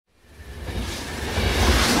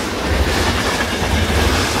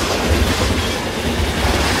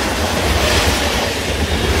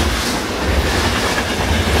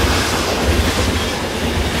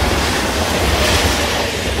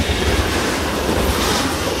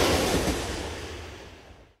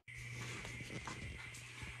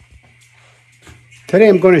Today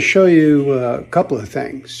I'm going to show you a couple of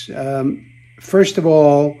things. First of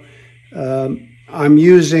all, I'm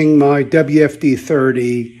using my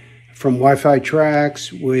WFD-30 from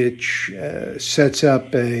WifiTrax, which sets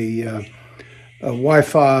up a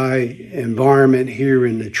Wi-Fi environment here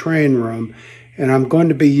in the train room. And I'm going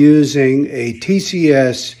to be using a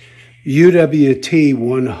TCS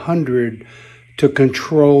UWT-100 to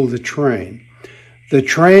control the train. The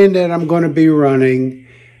train that I'm going to be running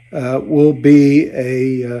will be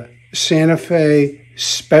a Santa Fe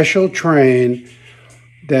Special Train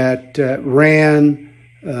that ran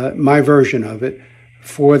my version of it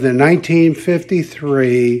for the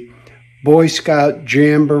 1953 Boy Scout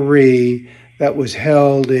Jamboree that was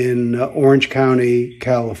held in Orange County,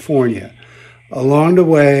 California. Along the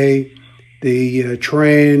way, the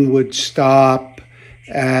train would stop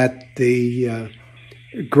at the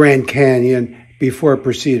Grand Canyon before it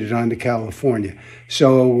proceeded on to California.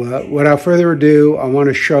 So without further ado, I want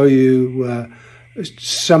to show you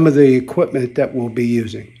some of the equipment that we'll be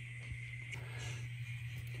using.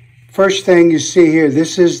 First thing you see here,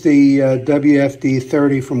 this is the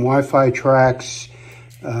WFD-30 from WifiTrax.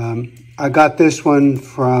 I got this one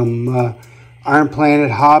from Iron Planet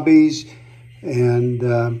Hobbies, and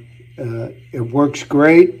it works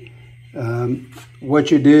great. What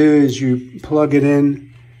you do is you plug it in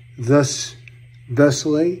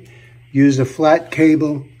thusly, use a flat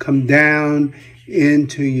cable, come down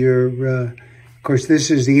into your, of course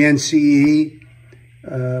this is the NCE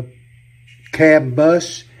cab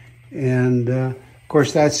bus, and of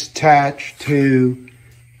course that's attached to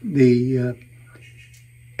the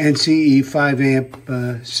NCE 5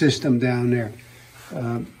 amp system down there.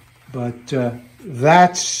 But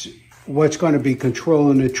that's what's going to be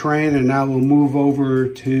controlling the train, and now we'll move over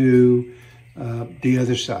to the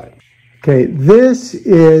other side. Okay, this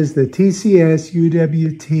is the TCS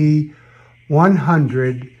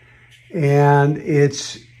UWT-100, and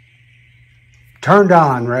it's turned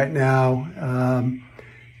on right now,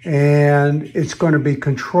 and it's going to be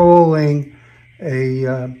controlling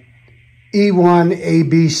a E1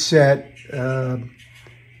 AB set.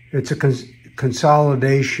 It's a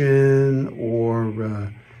consolidation, or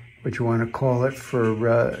what you want to call it,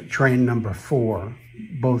 for train number 4,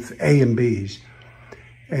 both A and Bs.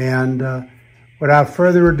 And without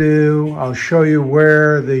further ado, I'll show you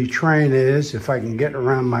where the train is, if I can get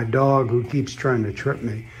around my dog who keeps trying to trip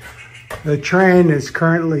me. The train is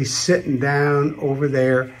currently sitting down over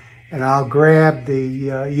there, and I'll grab the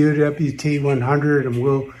UWT-100 and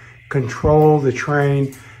we'll control the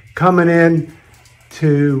train coming in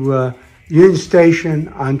to Union Station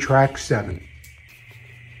on track 7.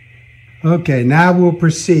 Okay, now we'll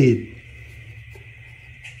proceed.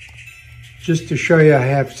 Just to show you I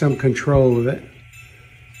have some control of it.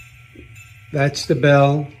 That's the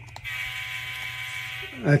bell.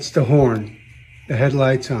 That's the horn. The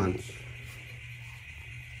headlight's on.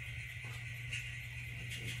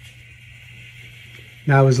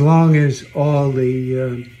 Now, as long as all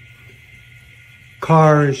the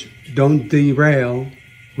cars don't derail,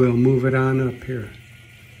 we'll move it on up here.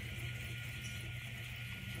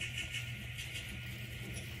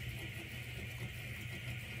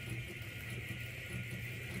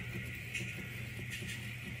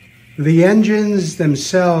 The engines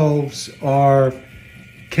themselves are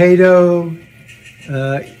Kato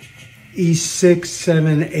E6,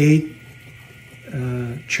 7, 8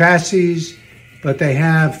 chassis, but they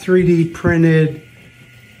have 3D printed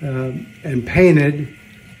and painted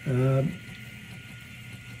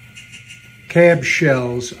cab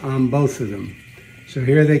shells on both of them. So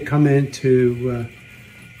here they come into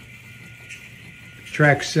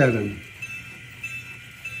track 7.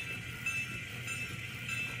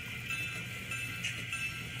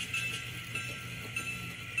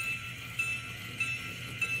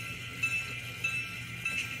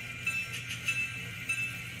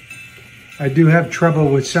 I do have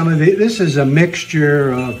trouble with some of the, this is a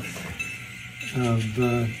mixture of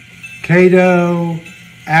Kato,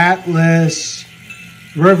 Atlas,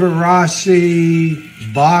 Rivarossi,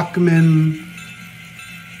 Bachmann,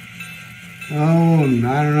 oh, and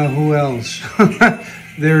I don't know who else.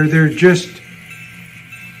 They're just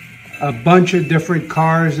a bunch of different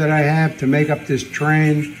cars that I have to make up this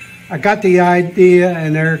train. I got the idea,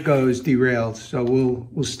 and there it goes, derailed. So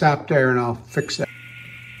we'll stop there and I'll fix that.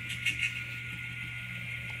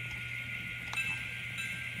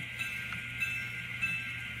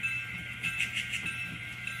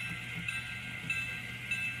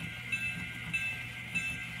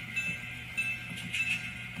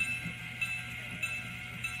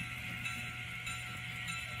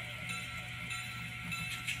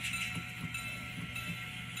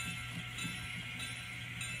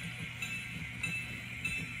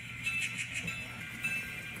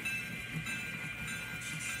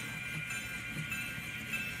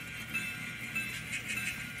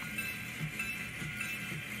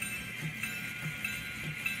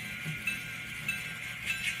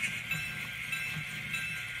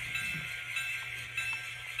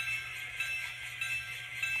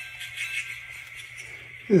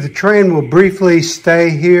 The train will briefly stay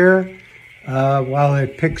here while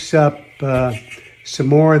it picks up some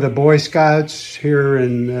more of the Boy Scouts here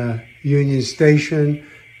in Union Station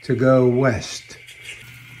to go west.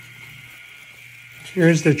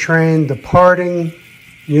 Here's the train departing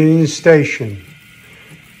Union Station.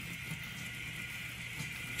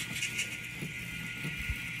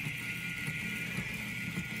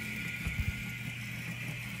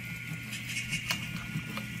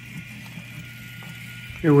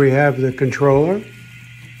 Here we have the controller.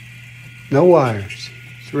 No wires.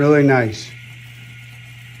 It's really nice.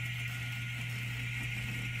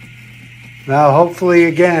 Now, hopefully,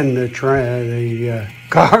 again, the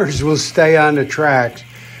cars will stay on the tracks.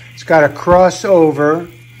 It's got a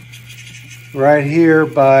crossover right here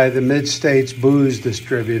by the Mid-States Booze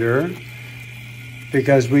Distributor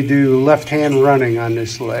because we do left-hand running on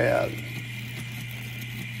this layout.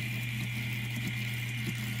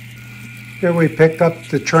 Here we pick up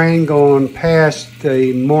the train going past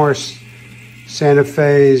the Morse Santa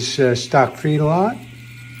Fe's stock feedlot.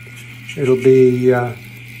 It'll be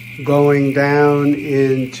going down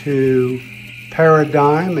into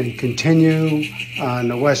Paradigm and continue on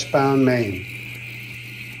the westbound main.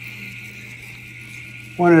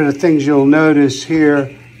 One of the things you'll notice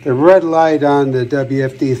here, the red light on the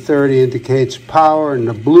WFD-30 indicates power and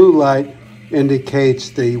the blue light indicates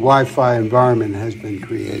the Wi-Fi environment has been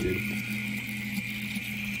created.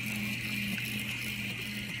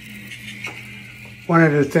 One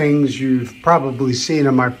of the things you've probably seen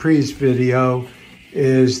in my previous video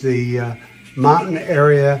is the mountain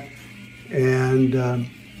area, and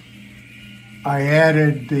I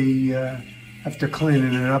added the, after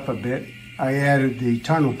cleaning it up a bit, I added the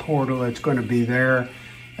tunnel portal that's going to be there,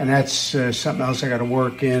 and that's something else I got to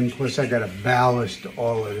work in, plus I got to ballast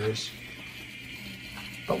all of this.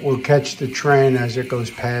 But we'll catch the train as it goes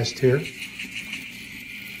past here.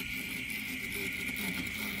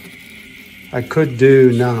 I could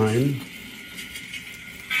do 9.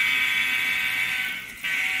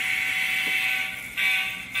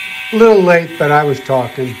 A little late, but I was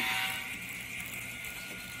talking.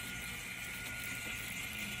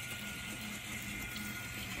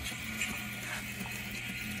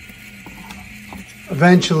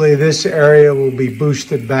 Eventually, this area will be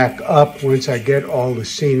boosted back up once I get all the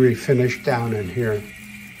scenery finished down in here.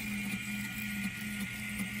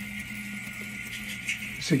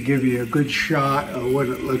 To give you a good shot of what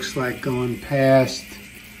it looks like going past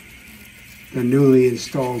the newly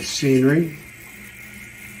installed scenery.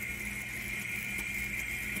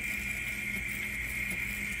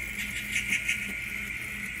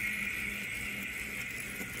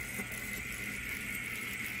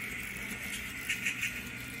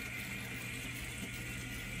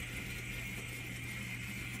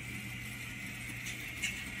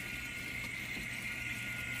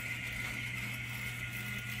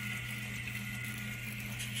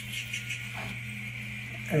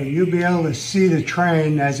 And you'll be able to see the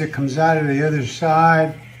train as it comes out of the other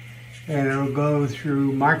side, and it'll go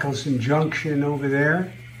through Michelson Junction over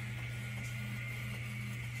there.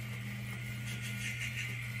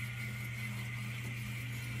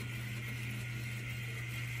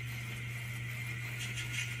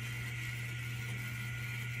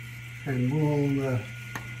 And we'll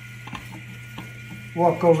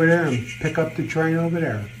walk over there and pick up the train over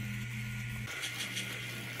there.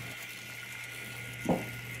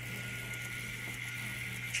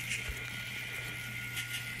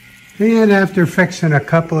 And after fixing a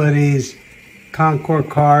couple of these Concord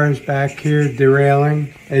cars back here,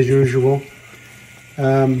 derailing as usual,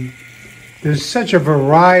 there's such a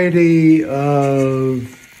variety of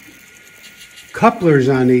couplers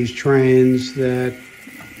on these trains that,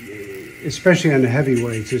 especially on the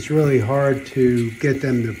heavyweights, it's really hard to get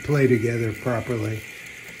them to play together properly.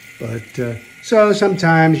 But so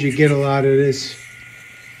sometimes you get a lot of this.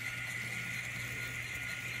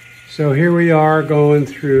 So here we are going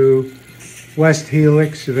through West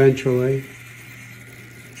Helix eventually.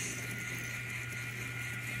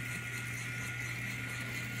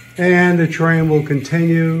 And the train will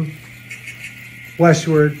continue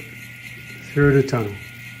westward through the tunnel,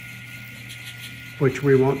 which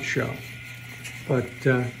we won't show. But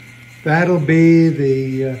that'll be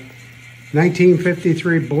the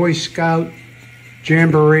 1953 Boy Scout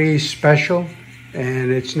Jamboree Special, and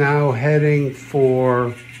it's now heading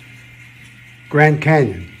for Grand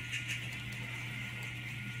Canyon.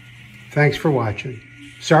 Thanks for watching.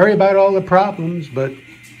 Sorry about all the problems, but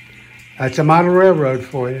that's a model railroad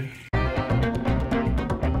for you.